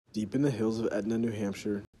Deep in the hills of Etna, New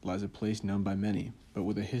Hampshire, lies a place known by many, but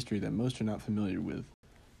with a history that most are not familiar with.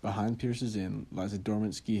 Behind Pierce's Inn lies a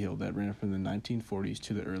dormant ski hill that ran from the 1940s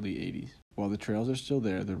to the early 80s. While the trails are still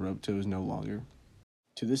there, the rope tow is no longer.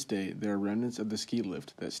 To this day, there are remnants of the ski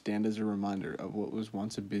lift that stand as a reminder of what was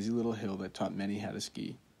once a busy little hill that taught many how to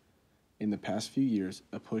ski. In the past few years,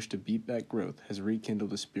 a push to beat back growth has rekindled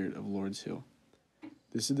the spirit of Lord's Hill.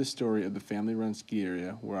 This is the story of the family-run ski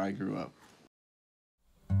area where I grew up.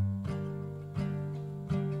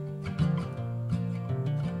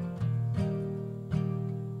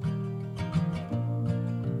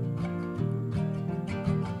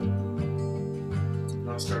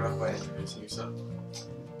 Start off by introducing yourself.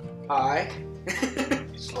 Hi.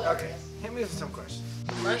 Okay, hit me with some questions.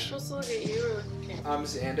 Am I supposed to look at you or look at me? I'm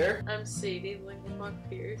Xander. I'm Sadie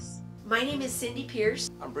Lingelbach-Pierce. My name is Cindy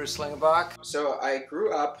Pierce. I'm Bruce Lingelbach. So I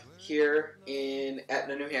grew up here in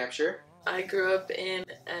Etna, New Hampshire. I grew up in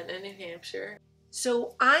Etna, New Hampshire.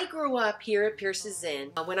 So I grew up here at Pierce's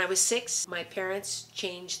Inn. When I was 6, my parents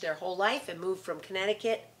changed their whole life and moved from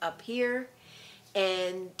Connecticut up here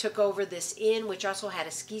and took over this inn, which also had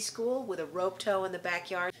a ski school with a rope tow in the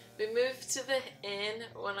backyard. We moved to the inn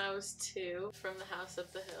when I was 2 from the house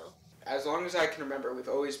up the hill. As long as I can remember, we've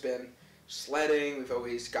always been sledding. We've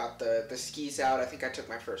always got the skis out. I think I took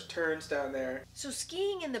my first turns down there. So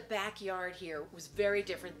skiing in the backyard here was very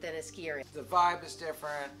different than a ski area. The vibe is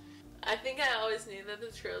different. I think I always knew that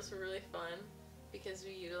the trails were really fun because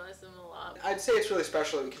we utilized them a lot. I'd say it's really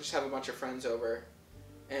special. We can just have a bunch of friends over.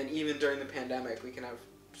 And even during the pandemic, we can have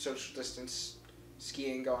social distance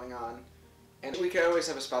skiing going on. And we can always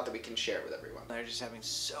have a spot that we can share with everyone. They're just having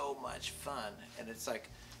so much fun. And it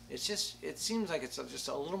seems like it's just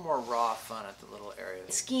a little more raw fun at the little area.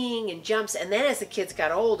 Skiing and jumps, and then as the kids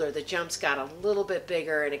got older, the jumps got a little bit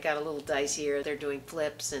bigger and it got a little dicier. They're doing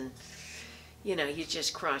flips and, you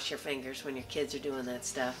just cross your fingers when your kids are doing that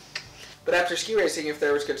stuff. But after ski racing, if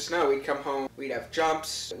there was good snow, we'd come home, we'd have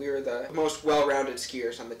jumps. We were the most well-rounded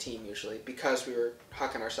skiers on the team usually because we were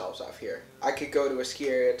hucking ourselves off here. I could go to a ski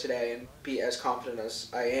area today and be as confident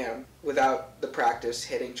as I am without the practice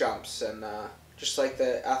hitting jumps and just like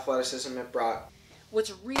the athleticism it brought.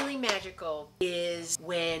 What's really magical is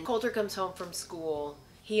when Coulter comes home from school,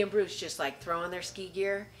 he and Bruce just like throw on their ski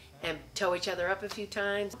gear and tow each other up a few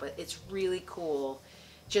times, but it's really cool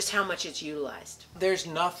just how much it's utilized. There's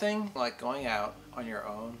nothing like going out on your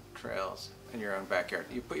own trails in your own backyard.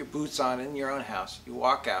 You put your boots on in your own house, you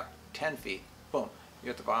walk out 10 feet, boom,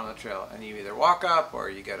 you're at the bottom of the trail, and you either walk up or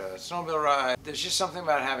you get a snowmobile ride. There's just something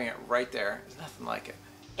about having it right there. There's nothing like it.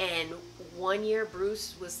 And one year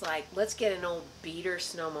Bruce was like, let's get an old beater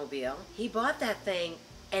snowmobile. He bought that thing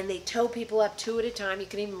and they tow people up 2 at a time. You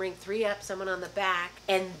can even bring 3 up, someone on the back.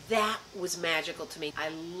 And that was magical to me. I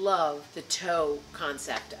love the tow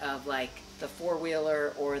concept of like the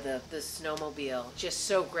 4-wheeler or the snowmobile. Just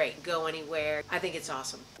so great. Go anywhere. I think it's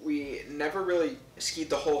awesome. We never really skied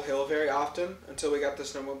the whole hill very often until we got the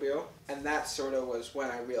snowmobile. And that sort of was when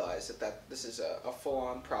I realized that this is a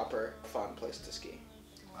full-on, proper, fun place to ski.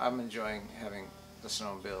 I'm enjoying having the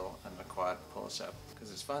snowmobile and the quad pull us up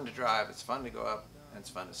because it's fun to drive, it's fun to go up, and it's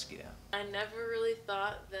fun to ski down. I never really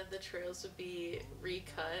thought that the trails would be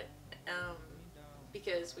recut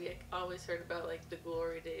because we always heard about like the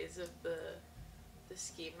glory days of the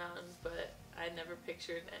ski mountain, but I never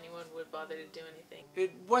pictured anyone would bother to do anything.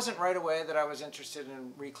 It wasn't right away that I was interested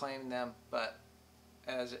in reclaiming them, but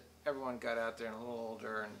as everyone got out there and a little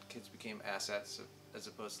older and kids became assets as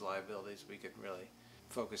opposed to liabilities, we could really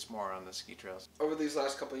focus more on the ski trails. Over these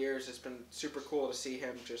last couple of years, it's been super cool to see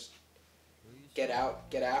him just get out,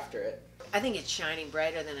 get after it. I think it's shining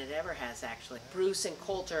brighter than it ever has, actually. Bruce and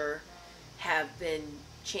Coulter have been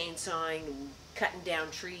chainsawing, cutting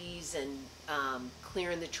down trees, and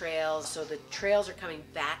clearing the trails, so the trails are coming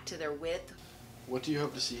back to their width. What do you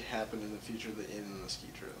hope to see happen in the future of the inn and the ski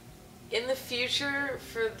trail? In the future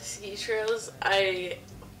for the ski trails, I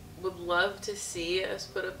would love to see us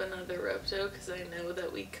put up another rope tow because I know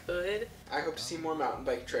that we could. I hope to see more mountain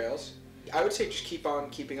bike trails. I would say just keep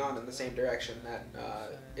on keeping on in the same direction that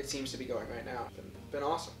it seems to be going right now. It's been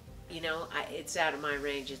awesome. It's out of my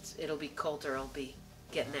range. It'll be Coulter. I'll be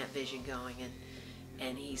getting that vision going,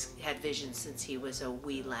 and he's had vision since he was a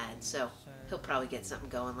wee lad, so he'll probably get something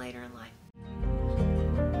going later in life.